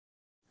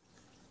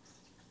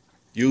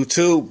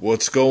YouTube,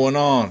 what's going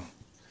on?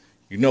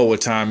 You know what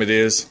time it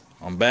is.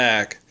 I'm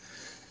back.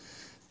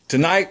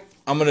 Tonight,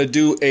 I'm going to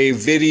do a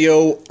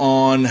video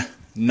on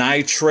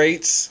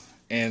nitrates,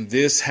 and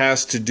this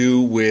has to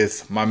do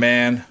with my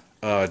man,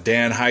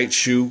 Dan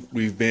Heitshoe.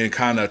 We've been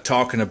kind of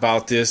talking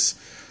about this,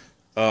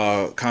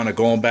 kind of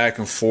going back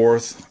and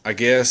forth, I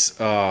guess,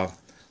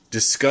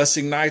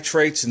 discussing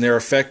nitrates and their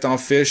effect on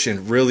fish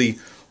and really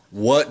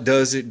what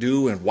does it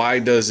do and why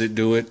does it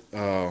do it.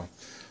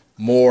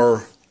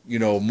 More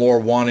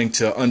wanting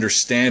to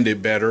understand it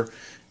better.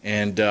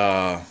 And,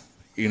 I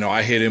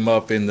hit him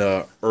up in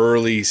the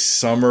early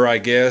summer, I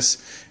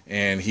guess,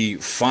 and he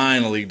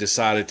finally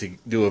decided to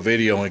do a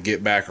video and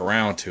get back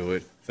around to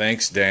it.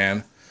 Thanks,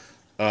 Dan.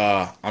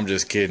 I'm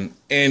just kidding.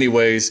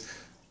 Anyways,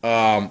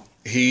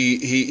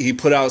 he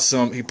put out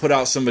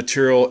some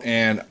material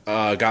and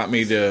got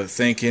me to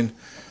thinking.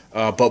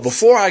 But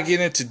before I get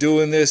into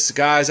doing this,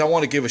 guys, I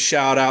want to give a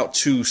shout out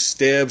to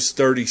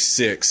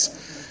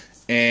Stebbs36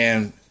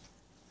 and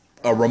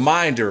a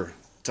reminder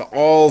to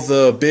all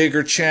the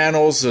bigger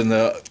channels and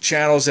the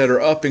channels that are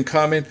up and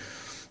coming.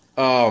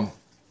 At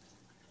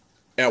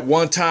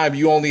one time,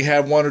 you only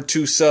had 1 or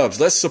 2 subs.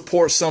 Let's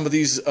support some of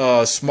these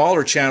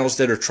smaller channels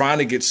that are trying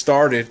to get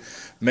started.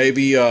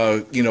 Maybe,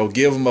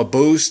 give them a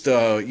boost,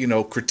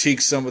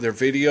 critique some of their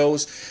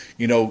videos,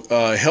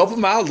 help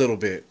them out a little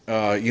bit.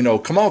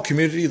 Come on,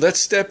 community, let's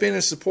step in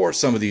and support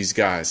some of these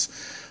guys.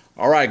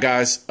 All right,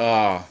 guys,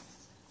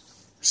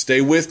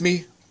 stay with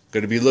me.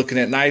 Going to be looking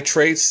at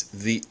nitrates,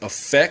 the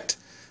effect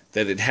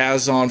that it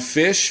has on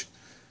fish,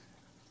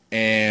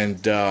 and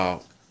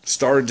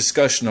start a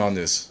discussion on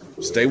this.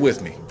 Stay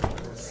with me.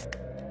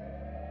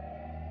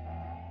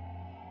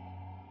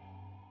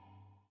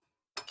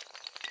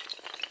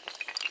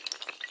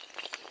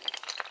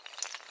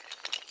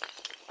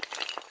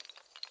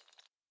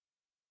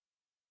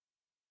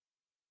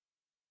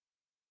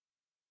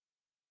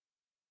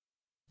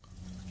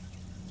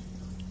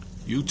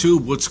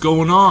 YouTube, what's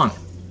going on?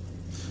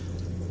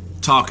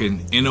 Talking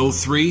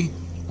NO3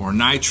 or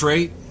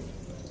nitrate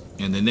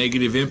and the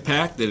negative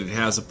impact that it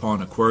has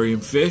upon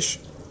aquarium fish.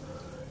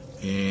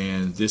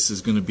 And this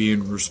is going to be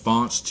in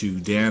response to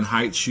Dan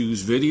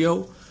Heitshoe's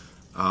video.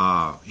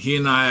 He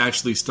and I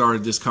actually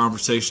started this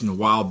conversation a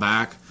while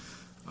back.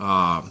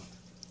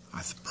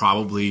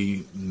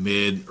 Probably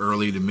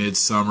early to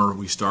mid-summer,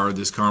 we started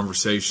this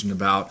conversation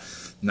about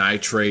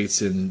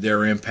nitrates and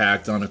their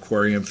impact on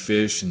aquarium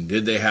fish, and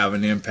did they have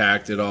an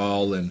impact at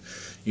all? And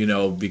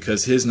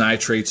because his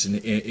nitrates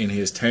in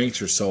his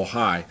tanks are so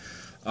high.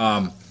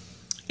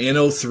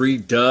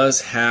 NO3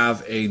 does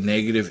have a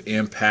negative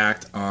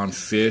impact on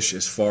fish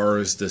as far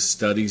as the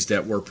studies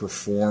that were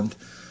performed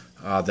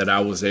that I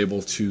was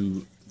able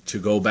to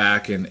go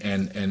back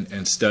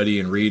and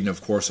study and read. And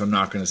of course, I'm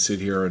not going to sit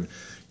here and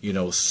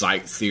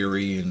cite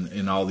theory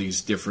and all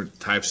these different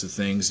types of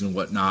things and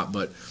whatnot,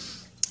 but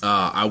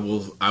I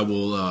will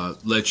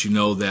let you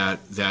know that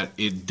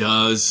it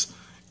does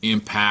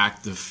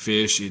impact the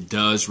fish. It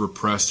does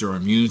repress their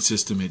immune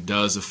system. It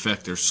does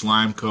affect their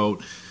slime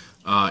coat.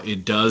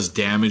 It does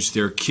damage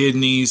their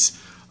kidneys.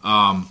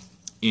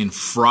 In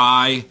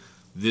fry,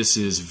 this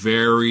is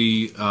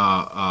very,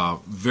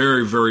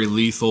 very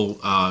lethal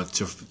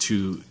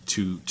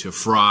to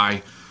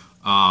fry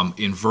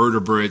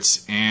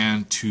invertebrates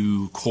and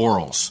to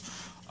corals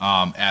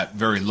at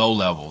very low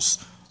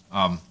levels.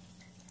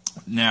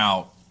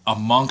 Now,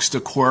 amongst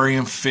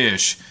aquarium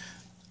fish,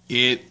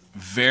 it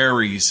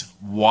varies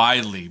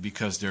widely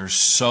because there's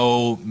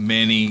so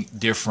many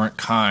different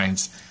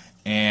kinds,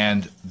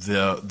 and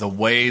the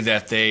way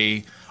that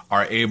they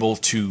are able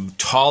to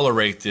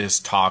tolerate this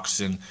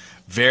toxin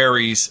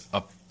varies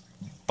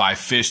by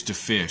fish to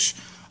fish.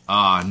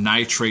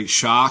 Nitrate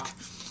shock,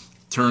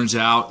 turns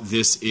out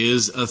this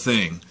is a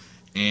thing,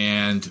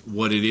 and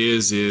what it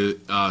is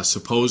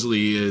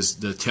supposedly is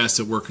the test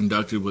that were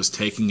conducted was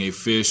taking a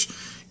fish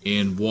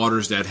in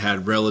waters that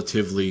had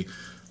relatively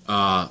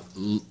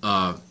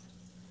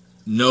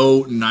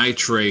no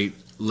nitrate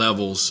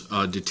levels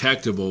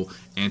detectable,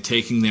 and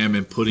taking them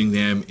and putting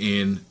them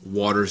in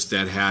waters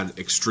that had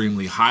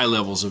extremely high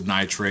levels of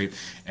nitrate,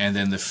 and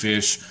then the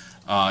fish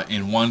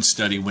in one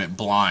study went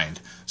blind.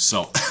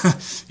 So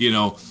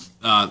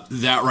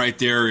that right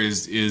there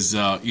is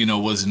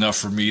was enough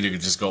for me to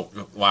just go,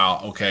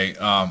 wow, okay,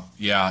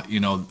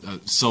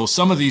 so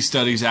some of these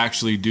studies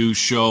actually do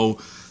show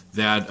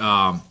that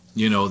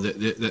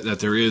that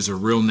there is a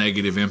real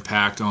negative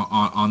impact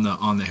on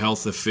the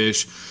health of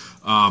fish.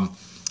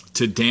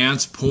 To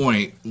Dan's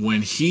point,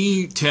 when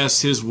he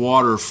tests his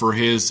water for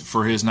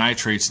his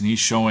nitrates and he's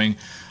showing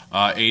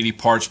 80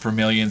 parts per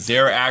million,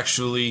 they're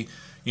actually,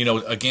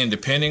 again,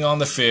 depending on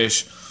the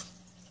fish,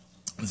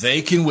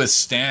 they can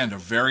withstand a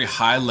very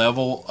high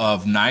level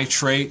of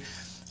nitrate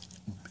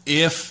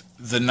if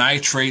the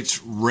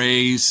nitrates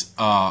raise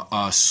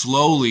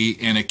slowly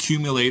and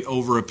accumulate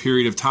over a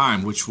period of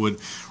time, which would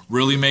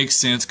really make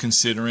sense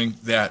considering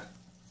that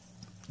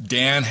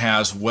Dan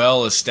has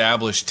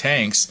well-established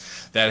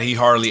tanks that he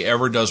hardly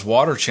ever does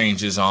water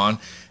changes on,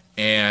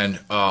 And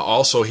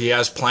also he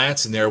has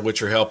plants in there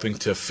which are helping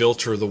to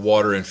filter the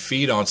water and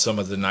feed on some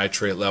of the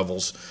nitrate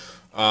levels.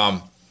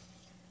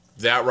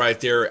 That right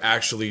there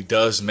actually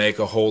does make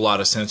a whole lot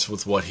of sense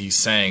with what he's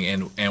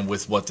saying, and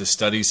with what the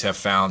studies have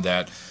found,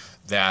 that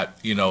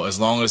you know, as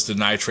long as the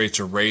nitrates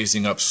are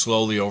raising up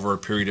slowly over a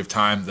period of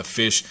time, the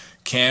fish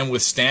can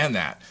withstand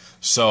that.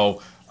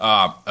 So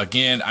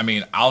again, I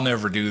mean, I'll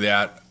never do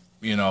that,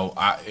 you know,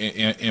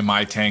 in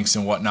my tanks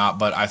and whatnot.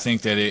 But I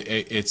think that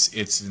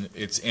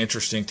it's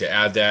interesting to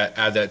add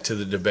that to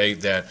the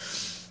debate. That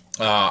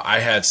I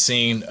had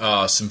seen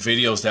some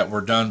videos that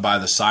were done by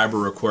the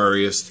Cyber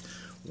Aquarist,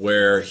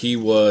 where he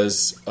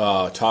was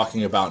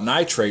talking about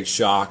nitrate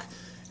shock,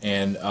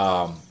 and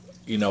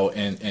you know,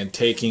 and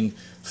taking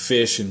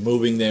fish and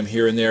moving them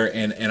here and there,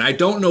 and I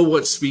don't know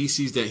what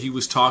species that he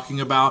was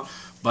talking about,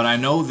 but I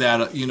know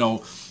that, you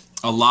know,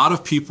 a lot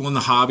of people in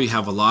the hobby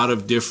have a lot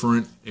of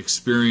different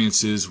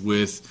experiences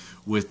with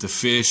the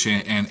fish,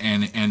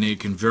 and they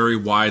can vary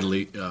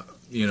widely,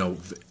 you know,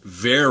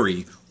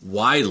 vary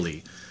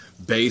widely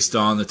based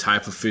on the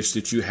type of fish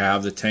that you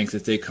have, the tank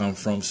that they come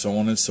from, so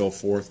on and so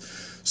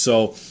forth.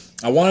 So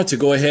I wanted to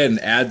go ahead and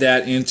add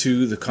that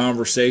into the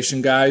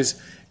conversation,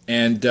 guys.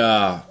 And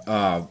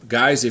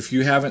guys, if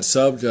you haven't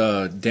subbed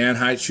Dan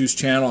Heitschuh's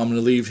channel, I'm going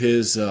to leave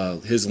his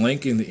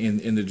link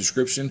in the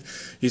description.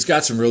 He's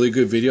got some really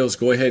good videos.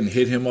 Go ahead and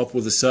hit him up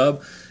with a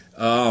sub.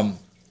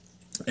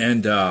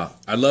 And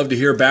I'd love to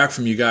hear back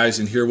from you guys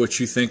and hear what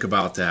you think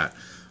about that.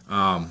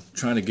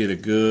 Trying to get a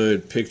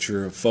good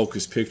picture, a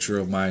focused picture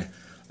of my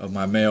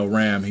male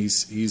ram.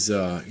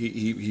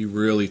 He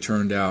really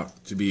turned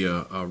out to be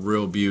a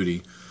real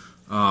beauty.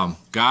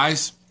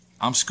 Guys,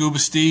 I'm Scuba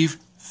Steve.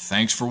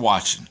 Thanks for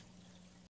watching.